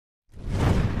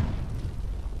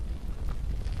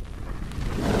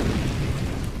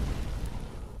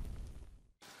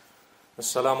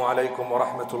السلام عليكم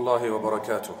ورحمة الله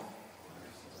وبركاته.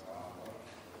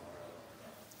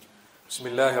 بسم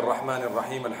الله الرحمن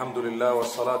الرحيم. الحمد لله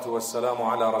والصلاة والسلام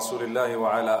على رسول الله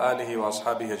وعلى آله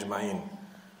وأصحابه أجمعين.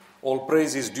 All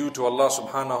praise is due to Allah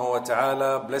subhanahu wa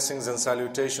ta'ala. Blessings and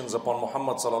salutations upon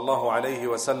Muhammad sallallahu alayhi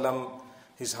wa sallam,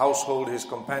 his household, his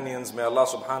companions. May Allah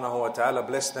subhanahu wa ta'ala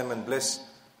bless them and bless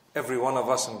every one of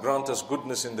us and grant us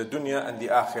goodness in the dunya and the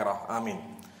akhirah. Ameen.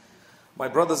 My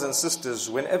brothers and sisters,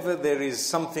 whenever there is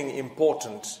something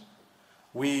important,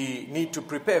 we need to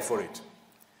prepare for it.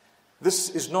 This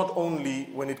is not only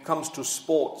when it comes to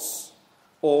sports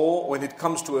or when it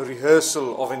comes to a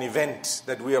rehearsal of an event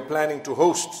that we are planning to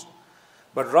host,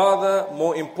 but rather,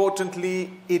 more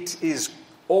importantly, it is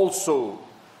also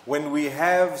when we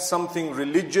have something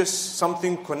religious,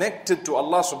 something connected to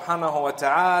Allah subhanahu wa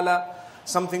ta'ala,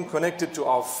 something connected to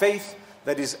our faith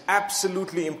that is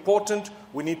absolutely important.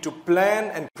 We need to plan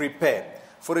and prepare.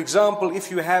 For example,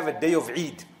 if you have a day of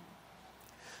Eid,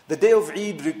 the day of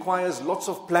Eid requires lots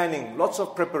of planning, lots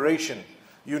of preparation.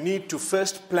 You need to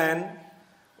first plan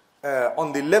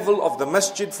on the level of the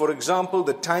masjid, for example,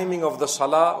 the timing of the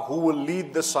salah, who will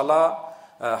lead the salah,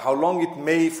 how long it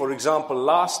may, for example,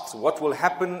 last, what will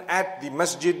happen at the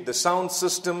masjid, the sound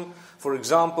system, for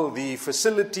example, the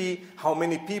facility, how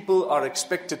many people are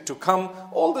expected to come.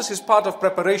 All this is part of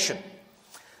preparation.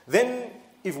 Then,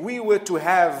 if we were to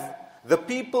have the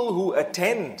people who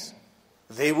attend,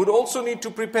 they would also need to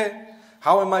prepare.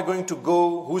 How am I going to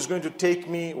go? Who's going to take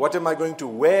me? What am I going to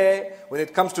wear when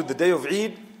it comes to the day of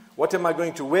Eid? What am I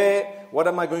going to wear? What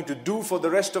am I going to do for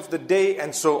the rest of the day?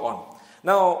 And so on.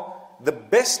 Now, the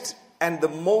best and the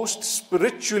most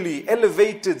spiritually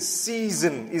elevated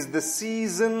season is the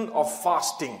season of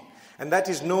fasting. And that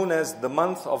is known as the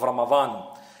month of Ramadan.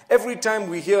 Every time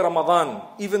we hear Ramadan,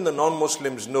 even the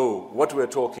non-Muslims know what we're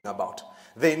talking about.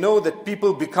 They know that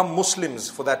people become Muslims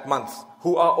for that month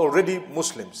who are already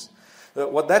Muslims.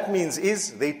 What that means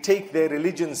is they take their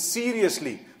religion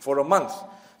seriously for a month.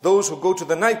 Those who go to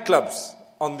the nightclubs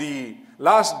on the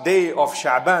last day of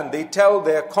Sha'ban, they tell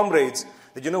their comrades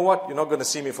that, you know what, you're not going to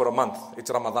see me for a month.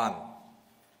 It's Ramadan.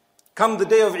 Come the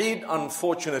day of Eid,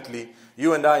 unfortunately,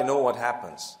 you and I know what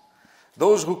happens.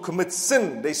 Those who commit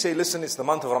sin, they say, listen, it's the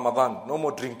month of Ramadan, no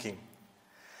more drinking.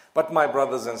 But my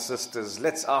brothers and sisters,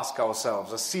 let's ask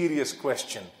ourselves a serious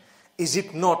question. Is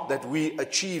it not that we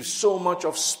achieve so much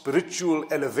of spiritual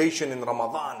elevation in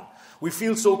Ramadan? We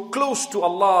feel so close to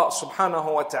Allah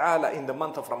subhanahu wa ta'ala in the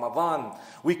month of Ramadan.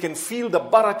 We can feel the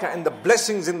barakah and the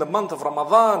blessings in the month of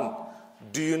Ramadan.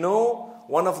 Do you know,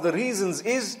 one of the reasons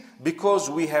is because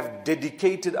we have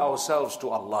dedicated ourselves to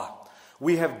Allah.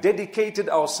 We have dedicated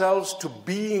ourselves to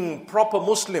being proper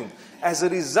Muslim. As a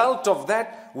result of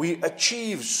that, we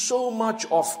achieve so much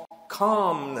of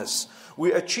calmness.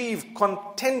 We achieve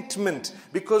contentment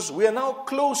because we are now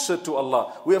closer to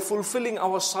Allah. We are fulfilling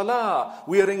our salah.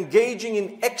 We are engaging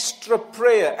in extra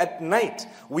prayer at night.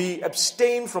 We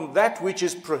abstain from that which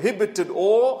is prohibited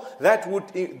or that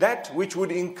which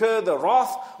would incur the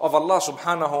wrath of Allah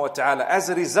subhanahu wa ta'ala. As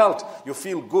a result, you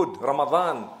feel good.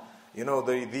 Ramadan, you know,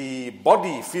 the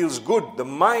body feels good. The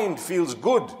mind feels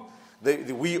good.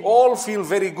 We all feel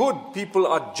very good. People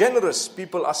are generous.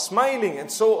 People are smiling and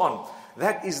so on.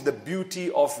 That is the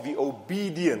beauty of the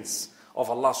obedience of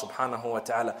Allah subhanahu wa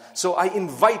ta'ala. So I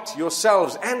invite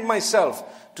yourselves and myself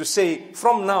to say,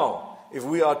 from now, if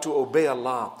we are to obey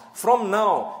Allah, from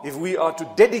now, if we are to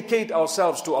dedicate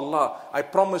ourselves to Allah, I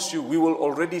promise you, we will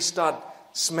already start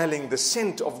smelling the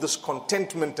scent of this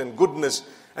contentment and goodness.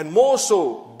 And more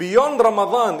so, beyond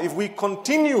Ramadan, if we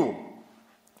continue,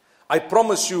 I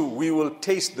promise you, we will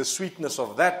taste the sweetness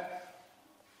of that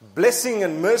blessing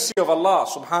and mercy of Allah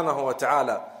subhanahu wa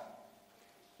ta'ala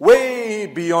way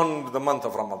beyond the month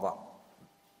of Ramadan.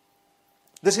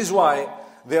 This is why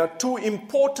there are two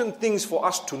important things for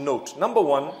us to note. Number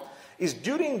one is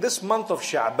during this month of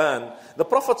Sha'ban, the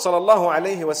Prophet sallallahu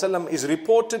alaihi wasallam is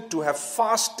reported to have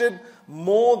fasted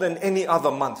more than any other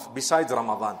month besides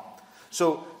Ramadan.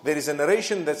 So there is a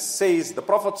narration that says the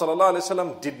Prophet sallallahu alaihi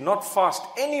wasallam did not fast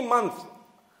any month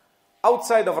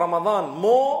outside of Ramadan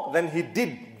more than he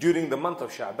did during the month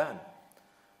of Sha'ban.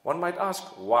 One might ask,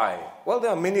 why? Well,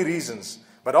 there are many reasons.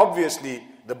 But obviously,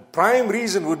 the prime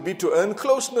reason would be to earn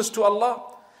closeness to Allah.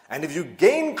 And if you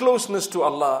gain closeness to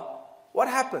Allah, what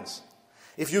happens?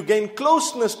 If you gain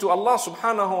closeness to Allah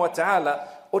subhanahu wa ta'ala,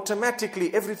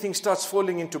 automatically everything starts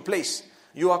falling into place.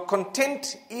 You are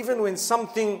content even when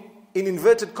something, in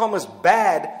inverted commas,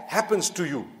 bad happens to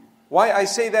you. Why I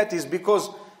say that is because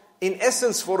in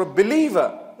essence, for a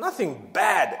believer, nothing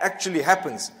bad actually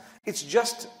happens. It's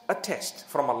just a test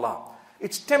from Allah.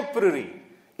 It's temporary.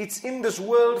 It's in this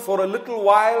world for a little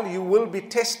while. You will be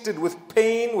tested with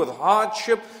pain, with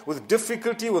hardship, with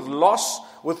difficulty, with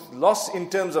loss in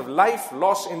terms of life,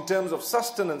 loss in terms of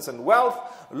sustenance and wealth,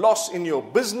 loss in your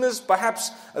business,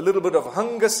 perhaps a little bit of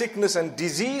hunger, sickness and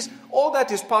disease. All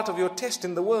that is part of your test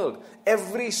in the world.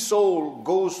 Every soul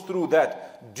goes through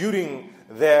that during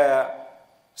their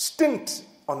stint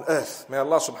on earth. May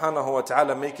Allah subhanahu wa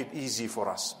ta'ala make it easy for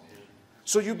us.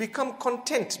 So you become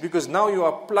content because now you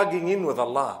are plugging in with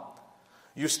Allah.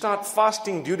 You start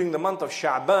fasting during the month of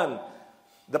Sha'ban.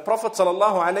 The Prophet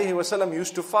sallallahu alaihi wasallam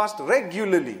used to fast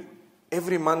regularly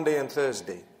every Monday and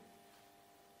Thursday.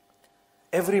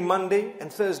 Every Monday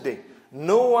and Thursday.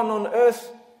 No one on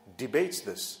earth debates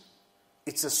this.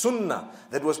 It's a sunnah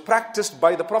that was practiced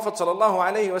by the Prophet sallallahu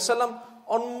alaihi wasallam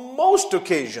on most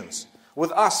occasions.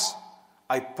 With us,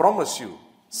 I promise you,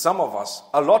 some of us,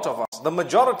 a lot of us, the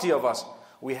majority of us,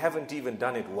 we haven't even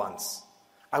done it once.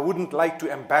 I wouldn't like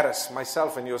to embarrass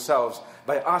myself and yourselves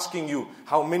by asking you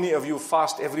how many of you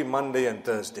fast every Monday and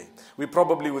Thursday. We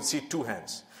probably would see 2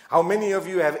 hands. How many of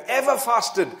you have ever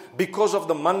fasted because of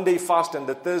the Monday fast and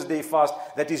the Thursday fast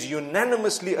that is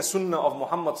unanimously a sunnah of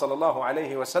Muhammad sallallahu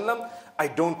alaihi wasallam? I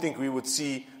don't think we would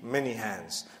see many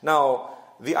hands. Now,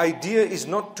 the idea is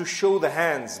not to show the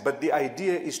hands, but the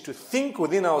idea is to think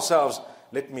within ourselves,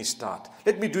 let me start.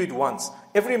 Let me do it once.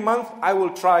 Every month I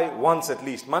will try once at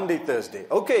least, Monday, Thursday.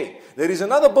 Okay, there is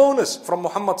another bonus from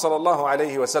Muhammad sallallahu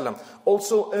alaihi wasallam.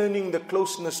 Also earning the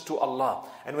closeness to Allah.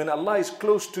 And when Allah is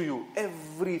close to you,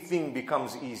 everything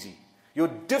becomes easy. Your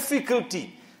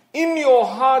difficulty, in your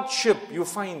hardship, you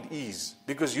find ease.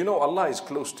 Because you know Allah is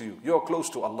close to you. You are close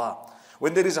to Allah.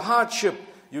 When there is a hardship,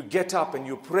 you get up and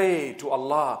you pray to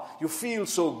Allah. You feel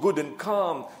so good and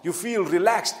calm. You feel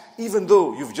relaxed, even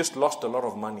though you've just lost a lot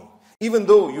of money. Even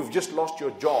though you've just lost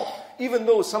your job. Even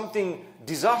though something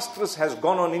disastrous has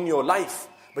gone on in your life.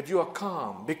 But you are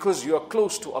calm because you are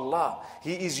close to Allah.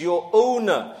 He is your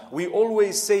owner. We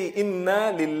always say,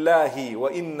 Inna lillahi wa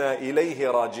inna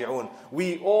ilayhi raji'un.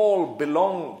 We all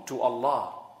belong to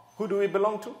Allah. Who do we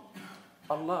belong to?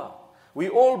 Allah. We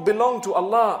all belong to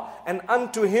Allah, and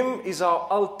unto Him is our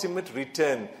ultimate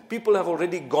return. People have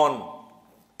already gone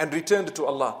and returned to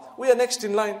Allah. We are next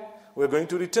in line. We're going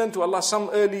to return to Allah, some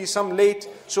early, some late.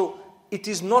 So it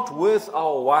is not worth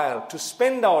our while to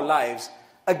spend our lives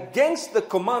against the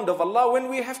command of Allah when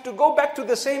we have to go back to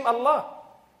the same Allah.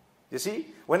 You see,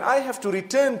 when I have to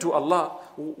return to Allah,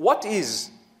 what is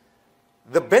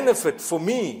the benefit for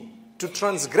me to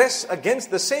transgress against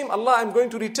the same Allah I'm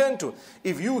going to return to?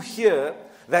 If you hear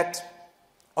that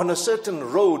on a certain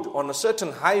road, on a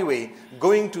certain highway,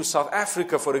 going to South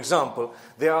Africa, for example,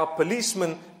 there are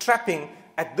policemen trapping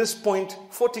at this point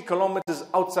 40 kilometers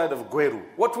outside of Gweru.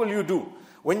 What will you do?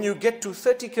 When you get to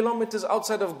 30 kilometers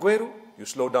outside of Gweru, you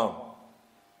slow down.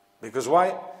 Because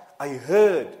why? I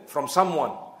heard from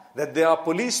someone that there are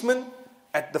policemen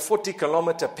at the 40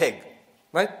 kilometer peg.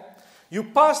 Right? You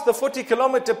pass the 40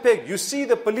 kilometer peg, you see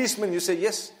the policeman, you say,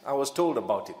 yes, I was told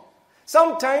about it.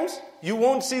 Sometimes you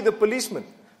won't see the policeman.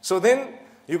 So then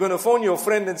you're going to phone your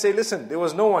friend and say, listen, there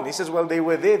was no one. He says, well, they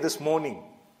were there this morning.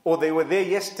 Or they were there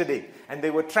yesterday and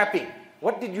they were trapping.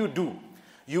 What did you do?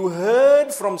 You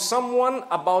heard from someone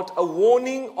about a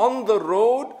warning on the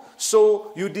road,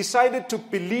 so you decided to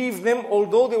believe them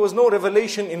although there was no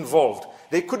revelation involved.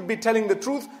 They could be telling the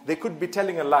truth, they could be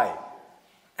telling a lie.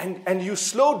 And you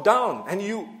slow down, and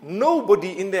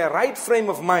nobody in their right frame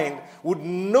of mind would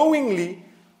knowingly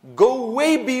go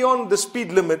way beyond the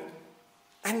speed limit,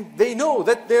 and they know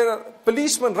that there are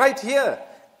policemen right here.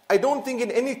 I don't think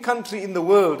in any country in the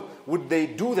world would they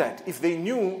do that if they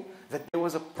knew that there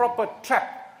was a proper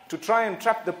trap to try and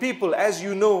trap the people, as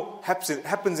you know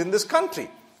happens in this country.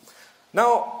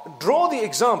 Now, draw the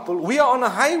example. We are on a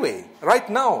highway right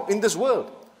now in this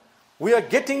world. We are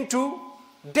getting to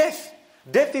death.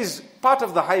 Death is part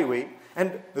of the highway,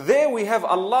 and there we have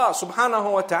Allah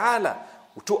subhanahu wa ta'ala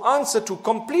to answer to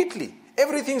completely.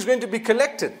 Everything's going to be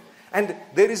collected. And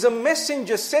there is a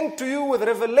messenger sent to you with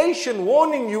revelation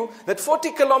warning you that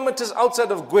 40 kilometers outside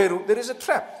of Gweru, there is a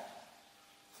trap.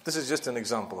 This is just an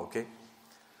example, okay?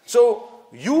 So,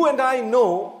 you and I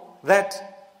know that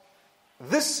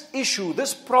this issue,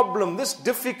 this problem, this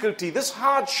difficulty, this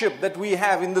hardship that we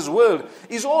have in this world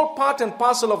is all part and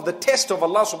parcel of the test of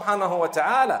Allah subhanahu wa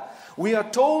ta'ala. We are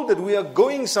told that we are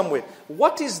going somewhere.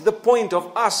 What is the point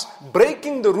of us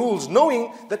breaking the rules,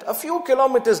 knowing that a few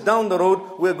kilometers down the road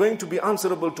we are going to be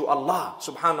answerable to Allah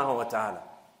subhanahu wa ta'ala?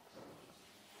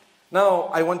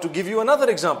 Now, I want to give you another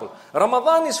example.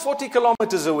 Ramadan is 40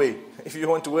 kilometers away, if you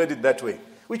want to word it that way,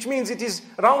 which means it is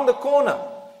around the corner.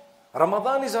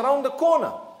 Ramadan is around the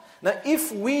corner. Now,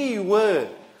 if we were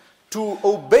to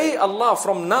obey Allah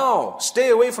from now, stay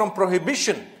away from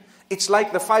prohibition, it's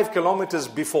like the 5 kilometers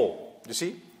before. You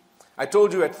see? I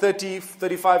told you at 30,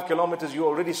 35 kilometers you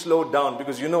already slowed down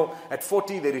because you know at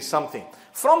 40 there is something.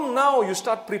 From now you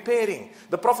start preparing.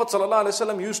 The Prophet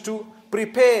ﷺ used to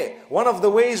prepare. One of the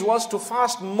ways was to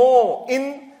fast more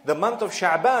in the month of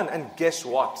Sha'ban. And guess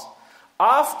what?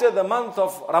 After the month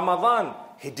of Ramadan,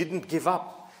 he didn't give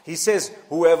up. He says,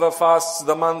 whoever fasts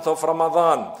the month of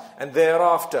Ramadan and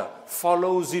thereafter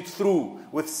follows it through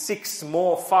with 6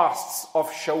 more fasts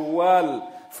of Shawwal,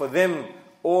 for them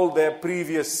all their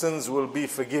previous sins will be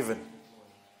forgiven.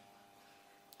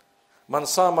 Man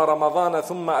sama Ramadana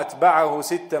thumma atba'ahu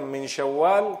sittan min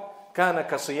Shawwal kana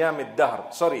ka siyam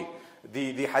ad-dahr. Sorry,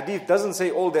 the hadith doesn't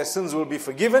say all their sins will be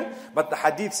forgiven, but the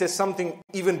hadith says something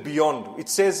even beyond. It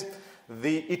says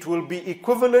it will be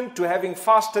equivalent to having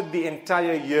fasted the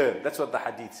entire year. That's what the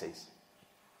hadith says.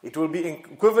 It will be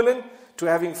equivalent to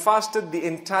having fasted the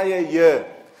entire year.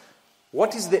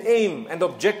 What is the aim and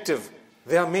objective?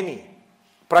 There are many.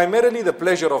 Primarily the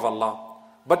pleasure of Allah.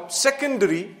 But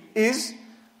secondary is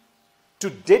to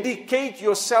dedicate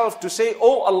yourself to say,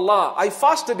 oh Allah, I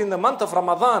fasted in the month of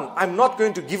Ramadan. I'm not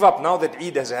going to give up now that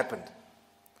Eid has happened.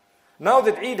 Now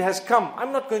that Eid has come,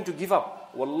 I'm not going to give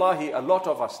up. Wallahi, a lot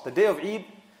of us, the day of Eid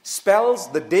spells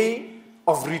the day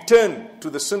of return to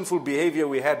the sinful behavior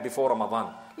we had before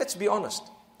Ramadan. Let's be honest.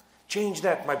 Change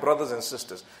that, my brothers and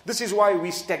sisters. This is why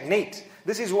we stagnate.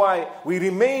 This is why we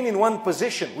remain in one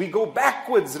position. We go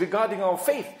backwards regarding our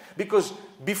faith. Because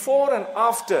before and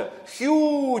after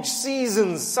huge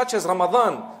seasons such as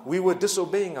Ramadan, we were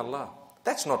disobeying Allah.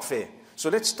 That's not fair. So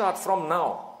let's start from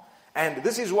now. And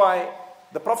this is why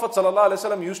the Prophet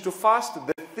ﷺ used to fast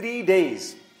the 3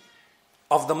 days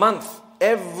of the month,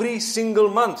 every single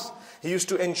month. He used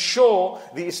to ensure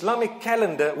the Islamic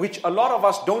calendar, which a lot of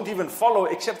us don't even follow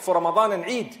except for Ramadan and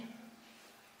Eid.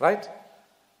 Right?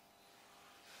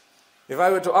 If I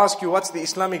were to ask you what's the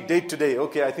Islamic date today,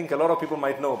 okay, I think a lot of people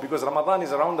might know because Ramadan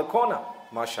is around the corner,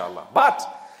 mashallah. But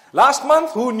last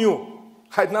month, who knew?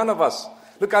 None of us.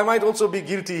 Look, I might also be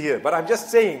guilty here, but I'm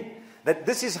just saying that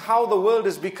this is how the world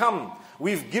has become.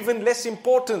 We've given less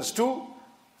importance to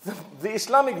the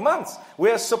Islamic months. We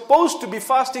are supposed to be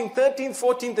fasting 13th,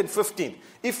 14th and 15th.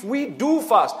 If we do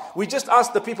fast, we just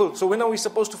ask the people, so when are we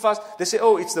supposed to fast? They say,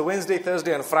 oh, it's the Wednesday,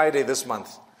 Thursday and Friday this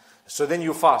month. So then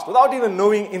you fast. Without even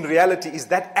knowing in reality, is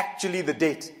that actually the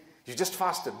date? You just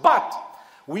fasted. But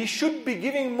we should be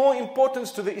giving more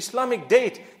importance to the Islamic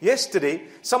date. Yesterday,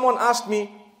 someone asked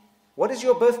me, what is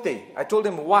your birthday? I told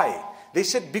them, why? They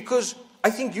said, because I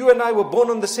think you and I were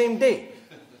born on the same day.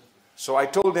 So I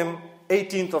told them,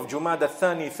 18th of Jumada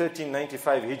Thani,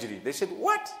 1395 Hijri. They said,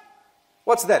 what?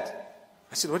 What's that?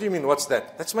 I said, what do you mean, what's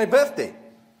that? That's my birthday.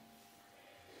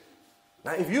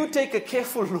 Now, if you take a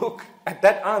careful look at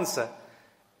that answer,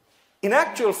 in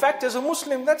actual fact, as a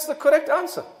Muslim, that's the correct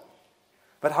answer.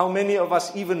 But how many of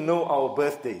us even know our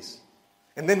birthdays?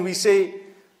 And then we say,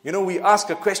 you know, we ask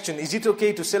a question, is it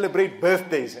okay to celebrate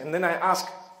birthdays? And then I ask,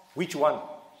 which one?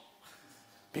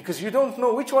 Because you don't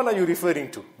know, which one are you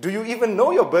referring to? Do you even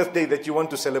know your birthday that you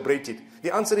want to celebrate it?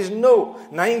 The answer is no.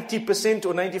 90%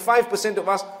 or 95% of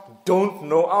us don't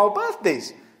know our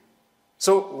birthdays.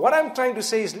 So what I'm trying to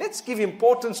say is, let's give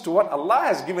importance to what Allah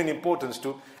has given importance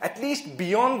to, at least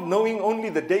beyond knowing only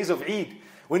the days of Eid.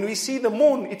 When we see the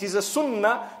moon, it is a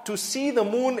sunnah to see the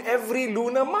moon every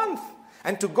lunar month.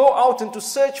 And to go out and to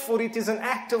search for it is an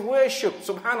act of worship.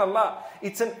 Subhanallah.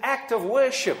 It's an act of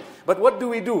worship. But what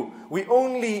do? We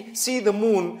only see the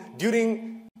moon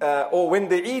during or when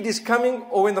the Eid is coming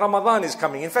or when Ramadan is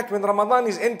coming. In fact, when Ramadan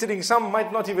is entering, some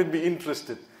might not even be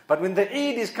interested. But when the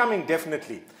Eid is coming,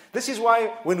 definitely. This is why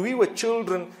when we were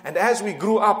children and as we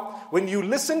grew up, when you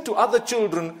listen to other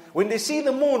children, when they see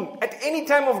the moon at any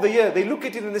time of the year, they look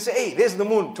at it and they say, hey, there's the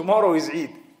moon, tomorrow is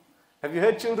Eid. Have you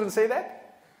heard children say that?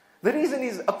 The reason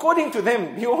is, according to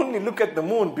them, you only look at the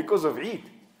moon because of Eid.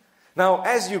 Now,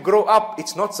 as you grow up,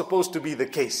 it's not supposed to be the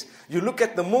case. You look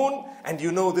at the moon and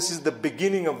you know this is the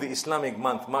beginning of the Islamic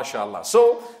month, mashallah.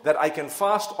 So that I can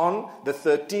fast on the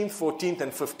 13th, 14th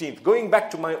and 15th. Going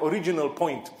back to my original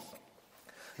point,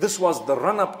 this was the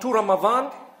run-up to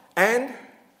Ramadan and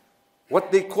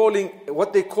what they call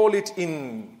it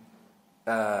in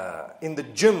the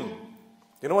gym.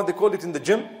 You know what they call it in the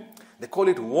gym? They call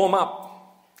it warm-up.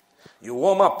 You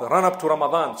warm up, run up to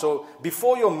Ramadan. So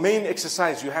before your main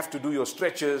exercise, you have to do your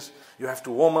stretches. You have to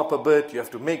warm up a bit. You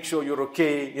have to make sure you're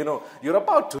okay. You know, you're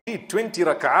about to read 20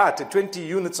 raka'at, 20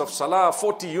 units of salah,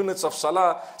 40 units of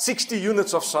salah, 60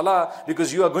 units of salah,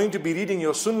 because you are going to be reading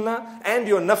your sunnah and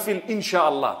your nafil,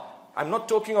 inshallah. I'm not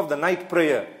talking of the night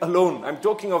prayer alone. I'm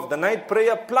talking of the night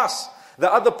prayer plus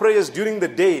the other prayers during the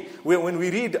day. When we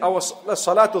read our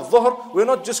Salatul Dhuhr, we're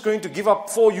not just going to give up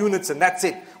 4 units and that's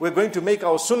it. We're going to make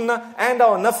our sunnah and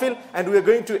our nafil, and we're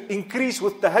going to increase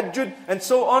with tahajjud and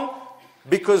so on,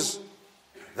 because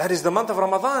that is the month of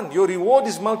Ramadan. Your reward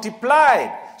is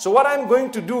multiplied. So what I'm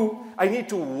going to do, I need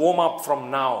to warm up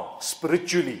from now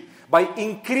spiritually by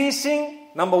increasing,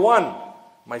 number 1,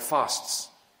 my fasts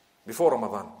before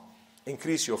Ramadan.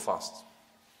 Increase your fasts.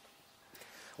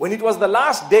 When it was the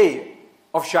last day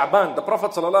of Sha'ban, the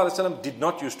Prophet ﷺ did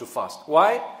not used to fast.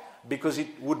 Why? Because it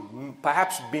would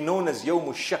perhaps be known as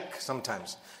Yawm Shak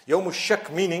sometimes. Yawm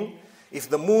Shak meaning, if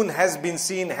the moon has been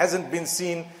seen, hasn't been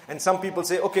seen, and some people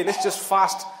say, okay, let's just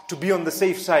fast to be on the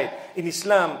safe side. In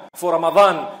Islam, for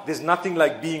Ramadan, there's nothing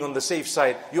like being on the safe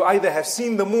side. You either have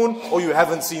seen the moon or you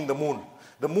haven't seen the moon.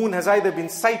 The moon has either been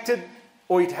sighted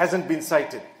or it hasn't been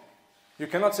sighted. You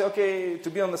cannot say, okay, to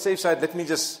be on the safe side, let me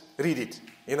just read it.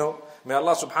 May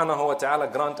Allah subhanahu wa ta'ala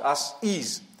grant us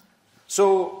ease.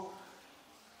 So,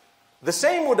 the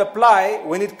same would apply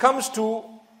when it comes to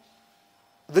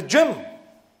the gym.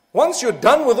 Once you're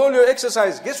done with all your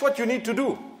exercise, guess what you need to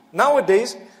do?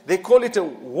 Nowadays, they call it a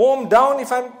warm down,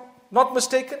 if I'm not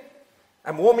mistaken.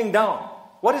 I'm warming down.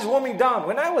 What is warming down?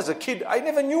 When I was a kid, I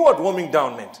never knew what warming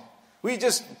down meant. We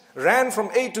just ran from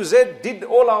A to Z, did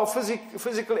all our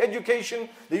physical education.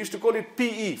 They used to call it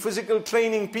PE, physical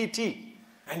training, PT.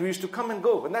 And we used to come and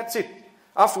go, and that's it.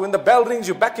 After, when the bell rings,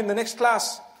 you're back in the next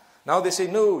class. Now they say,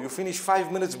 no, you finish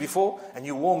 5 minutes before and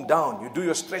you warm down, you do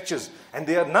your stretches. And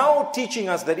they are now teaching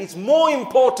us that it's more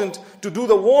important to do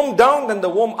the warm down than the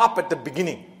warm up at the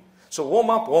beginning. So warm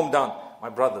up, warm down. My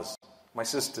brothers, my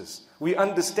sisters, we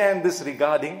understand this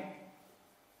regarding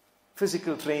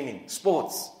physical training,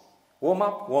 sports. Warm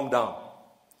up, warm down.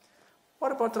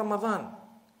 What about Ramadan?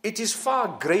 It is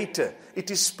far greater. It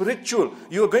is spiritual.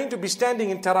 You are going to be standing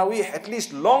in Taraweeh at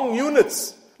least long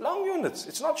units. Long units.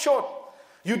 It's not short.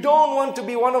 You don't want to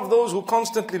be one of those who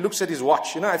constantly looks at his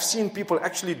watch. I've seen people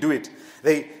actually do it.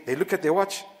 They look at their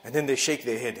watch and then they shake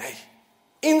their head. Hey,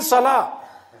 in Salah,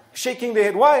 shaking their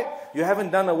head. Why? You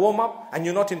haven't done a warm up and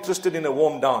you're not interested in a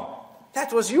warm down.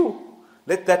 That was you.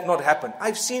 Let that not happen.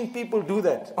 I've seen people do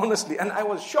that, honestly, and I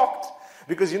was shocked.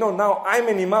 Because now I'm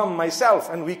an imam myself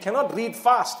and we cannot read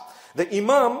fast. The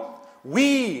imam,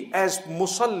 we as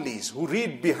musallis who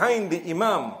read behind the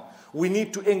imam, we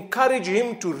need to encourage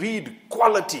him to read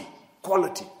quality.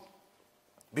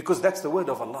 Because that's the word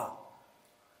of Allah.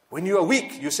 When you are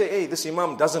weak, you say, hey, this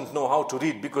imam doesn't know how to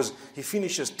read because he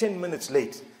finishes 10 minutes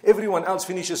late. Everyone else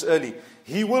finishes early.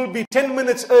 He will be 10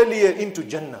 minutes earlier into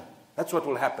Jannah. That's what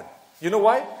will happen. You know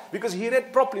why? Because he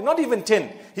read properly, not even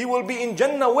 10. He will be in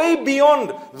Jannah way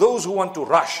beyond those who want to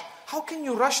rush. How can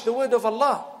you rush the word of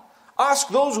Allah? Ask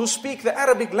those who speak the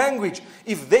Arabic language.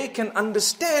 If they can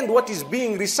understand what is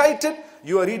being recited,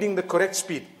 you are reading the correct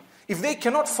speed. If they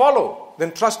cannot follow,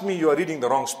 then trust me, you are reading the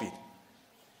wrong speed.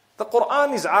 The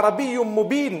Quran is Arabiyyum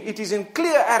Mubin. It is in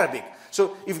clear Arabic.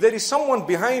 So if there is someone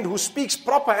behind who speaks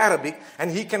proper Arabic and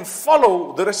he can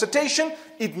follow the recitation,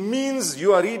 it means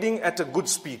you are reading at a good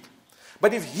speed.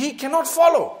 But if he cannot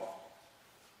follow,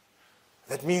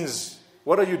 that means,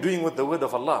 what are you doing with the word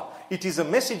of Allah? It is a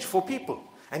message for people,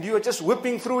 and you are just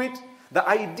whipping through it. The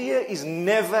idea is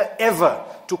never ever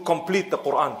to complete the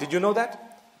Quran. Did you know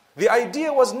that? The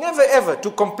idea was never ever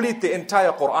to complete the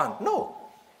entire Quran. No,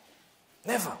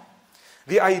 never.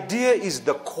 The idea is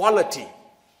the quality.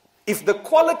 If the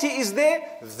quality is there,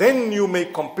 then you may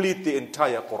complete the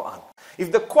entire Quran.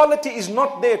 If the quality is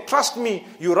not there, trust me,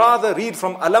 you rather read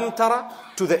from Alam Tara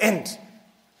to the end.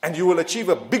 And you will achieve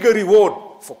a bigger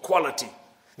reward for quality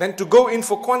than to go in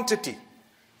for quantity.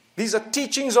 These are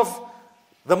teachings of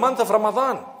the month of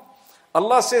Ramadan.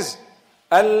 Allah says,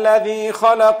 الَّذِي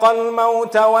خَلَقَ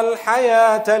الْمَوْتَ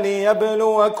وَالْحَيَاةَ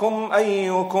لِيَبْلُوَكُمْ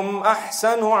أَيُّكُمْ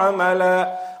أَحْسَنُ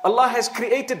عَمَلًا. Allah has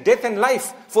created death and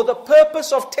life for the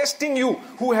purpose of testing you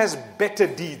who has better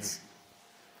deeds.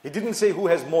 He didn't say who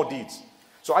has more deeds.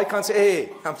 So I can't say, hey,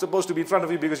 I'm supposed to be in front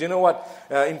of you because you know what?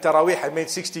 In Taraweeh I made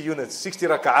 60 units, 60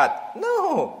 raka'at.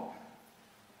 No.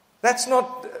 That's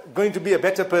not going to be a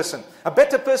better person. A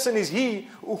better person is he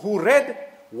who read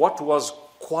what was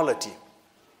quality.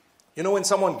 When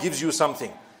someone gives you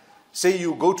something, say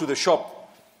you go to the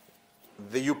shop,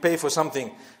 you pay for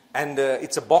something, and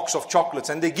it's a box of chocolates,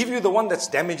 and they give you the one that's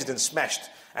damaged and smashed.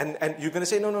 And you're going to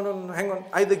say, no, hang on.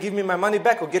 Either give me my money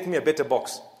back or get me a better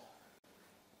box.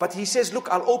 But he says, look,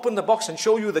 I'll open the box and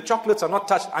show you the chocolates are not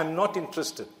touched. I'm not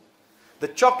interested. The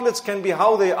chocolates can be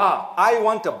how they are. I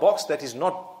want a box that is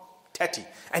not tatty.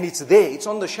 And it's there, it's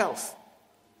on the shelf.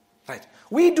 Right?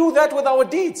 We do that with our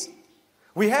deeds.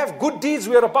 We have good deeds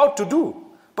we are about to do,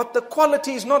 but the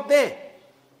quality is not there.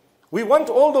 We want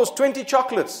all those 20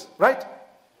 chocolates, right?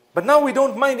 But now we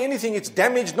don't mind anything. It's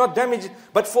damaged, not damaged.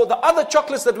 But for the other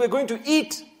chocolates that we're going to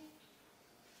eat,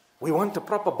 we want a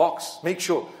proper box. Make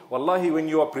sure, wallahi, when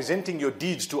you are presenting your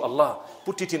deeds to Allah,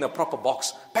 put it in a proper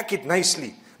box. Pack it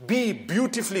nicely. Be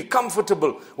beautifully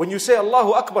comfortable. When you say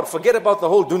Allahu Akbar, forget about the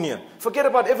whole dunya. Forget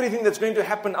about everything that's going to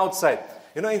happen outside.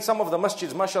 You know, in some of the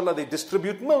masjids, mashallah, they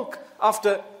distribute milk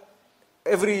after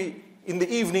in the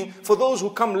evening. For those who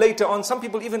come later on, some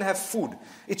people even have food.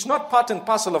 It's not part and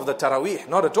parcel of the Taraweeh,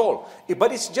 not at all.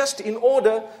 But it's just in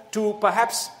order to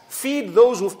perhaps feed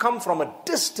those who've come from a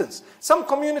distance. Some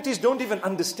communities don't even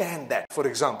understand that, for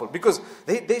example, because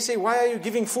they say, why are you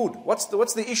giving food? What's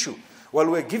the issue? Well,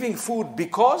 we're giving food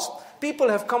because people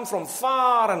have come from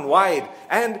far and wide,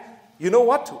 and you know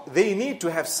what? They need to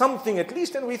have something at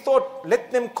least, and we thought, let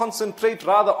them concentrate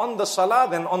rather on the salah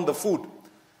than on the food.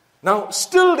 Now,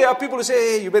 still there are people who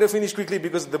say, hey, you better finish quickly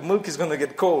because the milk is going to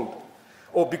get cold.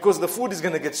 Or because the food is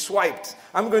going to get swiped.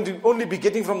 I'm going to only be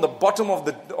getting from the bottom of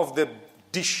the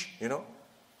dish, you know.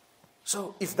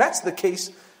 So, if that's the case,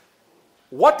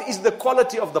 what is the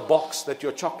quality of the box that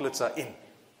your chocolates are in?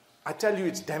 I tell you,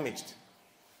 it's damaged.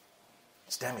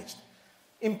 It's damaged.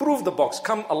 Improve the box.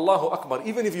 Come Allahu Akbar.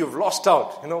 Even if you've lost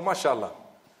out, you know, mashallah.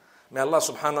 May Allah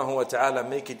subhanahu wa ta'ala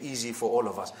make it easy for all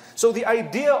of us. So the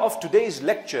idea of today's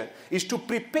lecture is to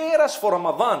prepare us for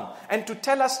Ramadan and to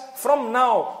tell us from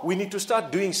now we need to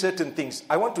start doing certain things.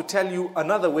 I want to tell you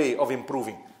another way of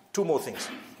improving. Two more things.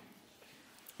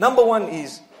 Number one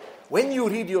is, when you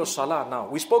read your salah now,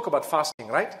 we spoke about fasting,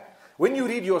 right? When you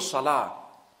read your salah,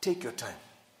 take your time.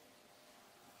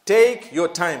 Take your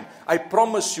time. I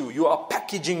promise you, you are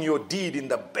packaging your deed in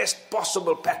the best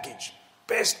possible package.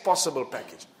 Best possible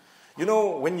package. You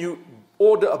know, when you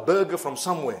order a burger from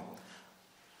somewhere,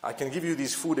 I can give you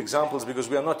these food examples because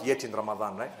we are not yet in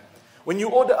Ramadan, right? When you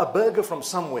order a burger from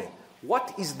somewhere,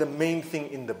 what is the main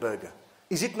thing in the burger?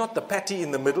 Is it not the patty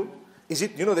in the middle? Is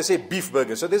it, you know, they say beef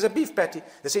burger, so there's a beef patty.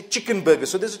 They say chicken burger,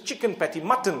 so there's a chicken patty.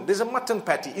 Mutton, there's a mutton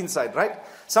patty inside, right?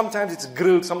 Sometimes it's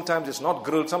grilled, sometimes it's not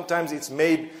grilled, sometimes it's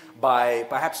made by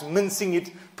perhaps mincing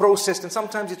it, processed, and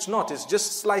sometimes it's not. It's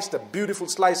just sliced, a beautiful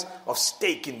slice of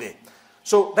steak in there.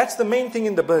 So that's the main thing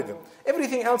in the burger.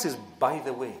 Everything else is by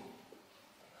the way.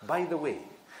 By the way.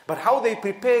 But how they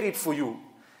prepare it for you,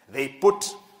 they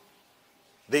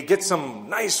get some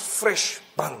nice fresh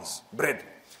buns, bread.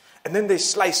 And then they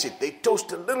slice it. They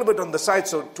toast a little bit on the side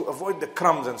so to avoid the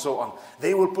crumbs and so on.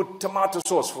 They will put tomato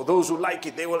sauce for those who like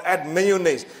it. They will add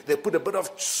mayonnaise. They put a bit of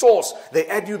sauce. They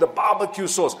add you the barbecue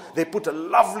sauce. They put a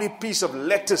lovely piece of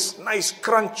lettuce, nice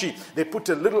crunchy. They put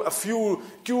a few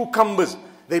cucumbers.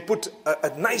 They put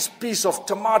a nice piece of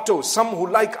tomato. Some who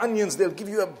like onions, they'll give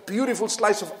you a beautiful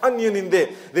slice of onion in there.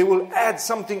 They will add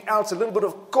something else, a little bit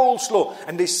of coleslaw,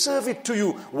 and they serve it to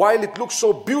you while it looks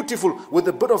so beautiful with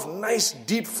a bit of nice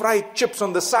deep fried chips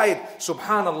on the side.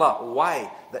 Subhanallah. Why?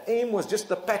 The aim was just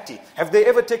the patty. Have they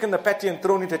ever taken the patty and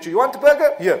thrown it at you? You want a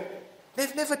burger? Here.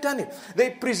 They've never done it.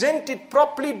 They present it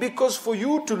properly because for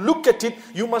you to look at it,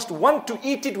 you must want to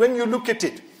eat it when you look at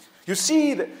it. You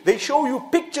see, they show you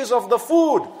pictures of the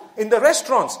food in the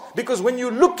restaurants because when you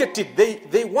look at it,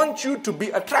 they want you to be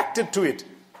attracted to it.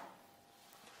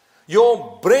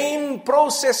 Your brain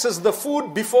processes the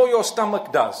food before your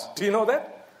stomach does. Do you know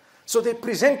that? So they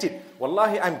present it.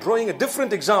 Wallahi, I'm drawing a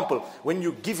different example. When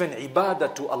you give an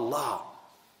ibadah to Allah,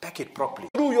 pack it properly.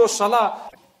 Through your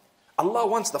salah, Allah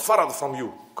wants the farad from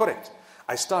you. Correct.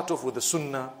 I start off with the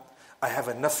sunnah. I have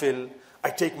a nafil.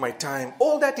 I take my time.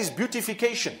 All that is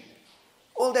beautification.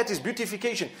 All that is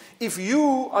beautification. If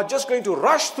you are just going to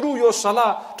rush through your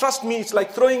salah, trust me, it's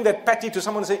like throwing that patty to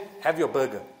someone and say, have your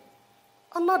burger.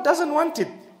 Allah doesn't want it.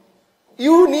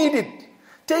 You need it.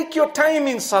 Take your time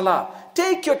in salah.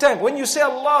 Take your time. When you say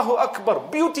Allahu Akbar,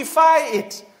 beautify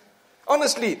it.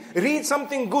 Honestly, read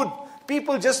something good.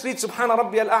 People just read Subhana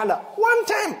Rabbi al-A'la one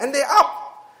time and they're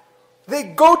up. They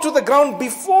go to the ground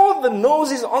before the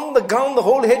nose is on the ground, the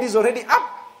whole head is already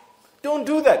up. Don't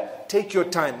do that. Take your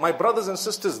time. My brothers and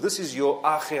sisters, this is your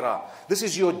akhirah. This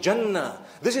is your jannah.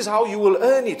 This is how you will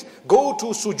earn it. Go to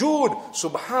sujood.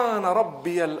 Subhana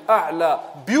Rabbi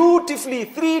al-A'la. Beautifully,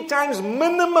 3 times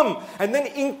minimum. And then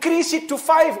increase it to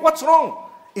 5. What's wrong?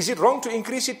 Is it wrong to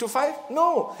increase it to 5?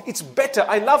 No. It's better.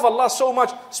 I love Allah so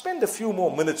much. Spend a few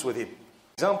more minutes with Him.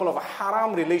 Example of a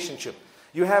haram relationship.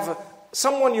 You have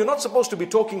someone you're not supposed to be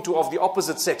talking to of the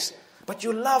opposite sex. But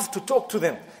you love to talk to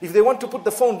them. If they want to put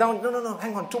the phone down, no,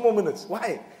 hang on, 2 more minutes.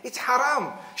 Why? It's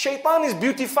haram. Shaitan is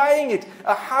beautifying it.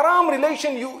 A haram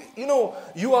relation,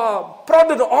 you are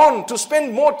prodded on to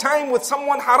spend more time with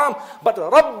someone haram. But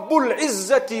Rabbul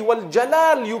Izzati wal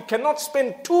Jalal, you cannot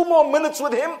spend 2 more minutes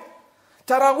with him.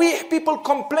 Taraweeh, people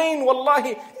complain,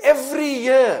 wallahi, every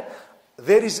year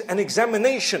there is an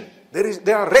examination.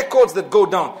 There are records that go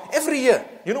down. Every year.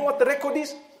 You know what the record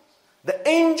is? The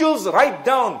angels write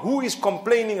down who is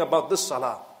complaining about this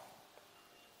salah.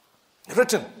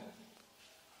 Written.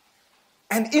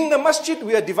 And in the masjid,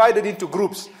 we are divided into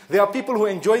groups. There are people who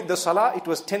enjoyed the salah. It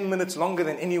was 10 minutes longer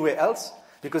than anywhere else.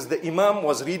 Because the imam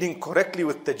was reading correctly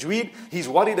with tajweed. He's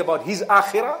worried about his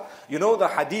akhirah. You know, the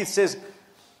hadith says,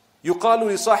 يقال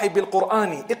لصاحب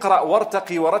القرآن اقرأ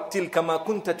وارتقي ورتل كما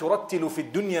كنت ترتل في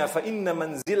الدنيا فإن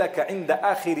منزلك عند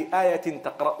آخر آية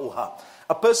تقرأها.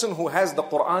 A person who has the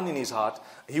Quran in his heart,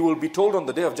 he will be told on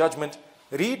the day of judgment,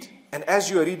 read, and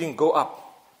as you are reading, go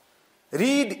up.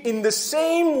 Read in the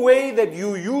same way that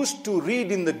you used to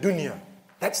read in the dunya.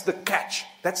 That's the catch.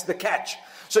 That's the catch.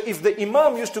 So if the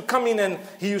imam used to come in and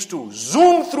he used to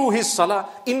zoom through his salah,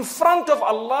 in front of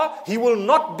Allah, he will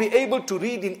not be able to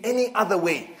read in any other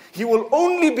way. He will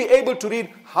only be able to read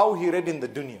how he read in the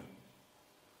dunya.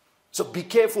 So be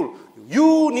careful.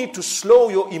 You need to slow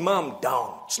your imam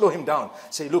down. Slow him down.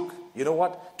 Say, look, you know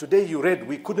what? Today you read,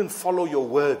 we couldn't follow your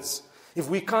words. If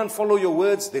we can't follow your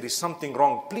words, there is something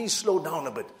wrong. Please slow down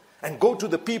a bit. And go to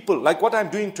the people, like what I'm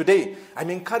doing today. I'm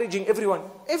encouraging everyone.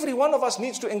 Every one of us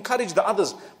needs to encourage the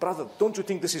others. Brother, don't you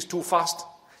think this is too fast?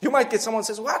 You might get someone who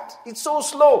says, what? It's so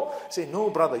slow. Say, no,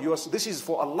 brother, this is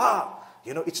for Allah.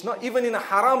 You know, it's not even in a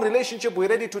haram relationship, we're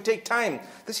ready to take time.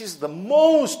 This is the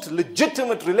most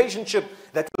legitimate relationship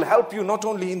that will help you not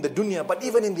only in the dunya, but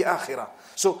even in the akhirah.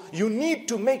 So you need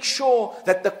to make sure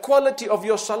that the quality of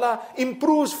your salah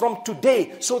improves from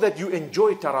today so that you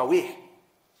enjoy taraweeh.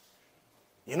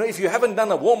 You know, if you haven't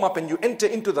done a warm-up and you enter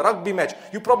into the rugby match,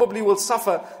 you probably will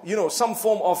suffer, some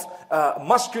form of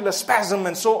muscular spasm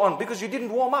and so on because you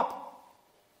didn't warm up.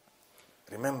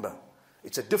 Remember,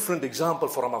 it's a different example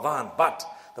for Ramadan, but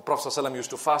the Prophet ﷺ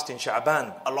used to fast in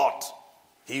Sha'ban a lot.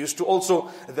 He used to also,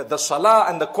 the salah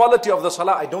and the quality of the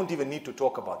salah, I don't even need to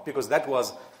talk about because that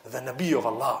was the Nabi of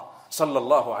Allah,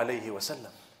 sallallahu alayhi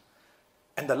wasallam.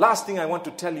 And the last thing I want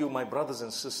to tell you, my brothers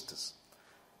and sisters,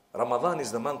 Ramadan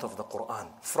is the month of the Quran.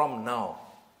 From now,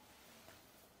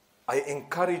 I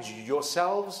encourage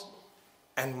yourselves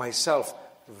and myself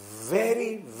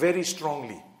very, very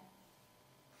strongly.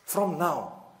 From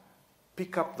now,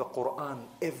 pick up the Quran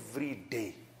every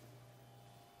day.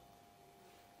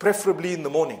 Preferably in the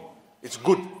morning. It's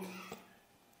good.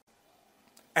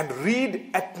 And read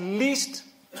at least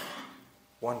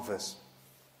 1 verse.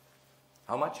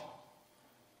 How much?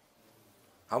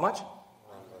 How much?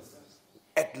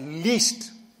 At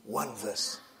least 1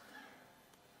 verse.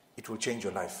 It will change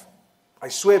your life. I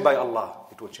swear by Allah,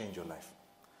 it will change your life.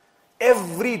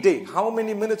 Every day. How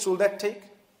many minutes will that take?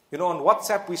 You know, on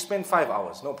WhatsApp we spend 5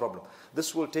 hours, no problem.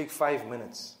 This will take 5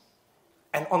 minutes.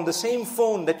 And on the same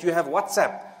phone that you have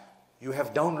WhatsApp, you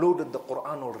have downloaded the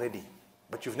Quran already,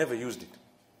 but you've never used it.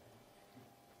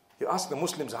 You ask the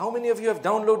Muslims, how many of you have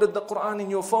downloaded the Quran in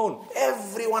your phone?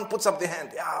 Everyone puts up their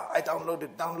hand. Yeah, I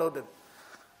downloaded.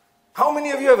 How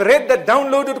many of you have read that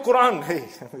downloaded Quran? Hey,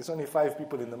 there's only 5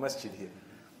 people in the masjid here.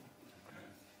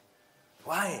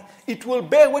 Why? It will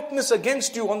bear witness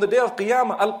against you on the day of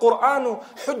Qiyamah. Al-Qur'anu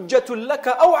hujjatul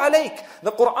laka aw alayk.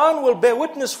 The Quran will bear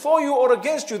witness for you or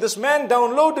against you. This man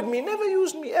downloaded me, never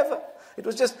used me ever. It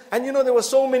was just, and there were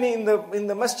so many in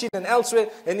the masjid and elsewhere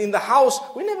and in the house,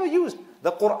 we never used.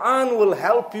 The Quran will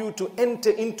help you to enter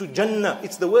into Jannah.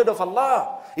 It's the word of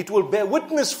Allah. It will bear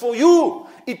witness for you.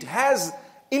 It has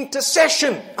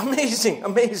intercession. Amazing.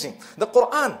 The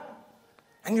Quran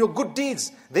and your good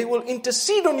deeds, they will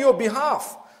intercede on your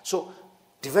behalf. So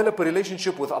develop a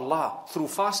relationship with Allah through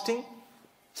fasting,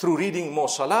 through reading more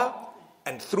salah,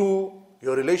 and through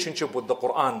your relationship with the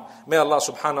Quran. May Allah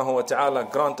subhanahu wa ta'ala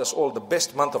grant us all the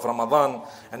best month of Ramadan,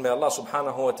 and may Allah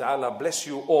subhanahu wa ta'ala bless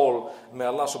you all. May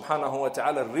Allah subhanahu wa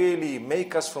ta'ala really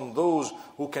make us from those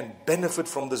who can benefit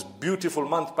from this beautiful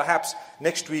month. Perhaps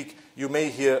next week you may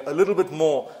hear a little bit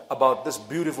more about this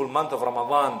beautiful month of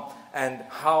Ramadan and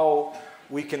how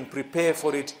we can prepare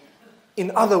for it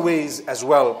in other ways as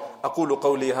well. أقول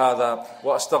قولي هذا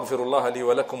وأستغفر الله لي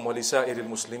ولكم ولسائر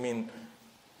المسلمين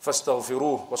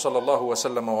فاستغفروه وصلى الله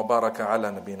وسلم وبارك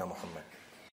على نبينا محمد.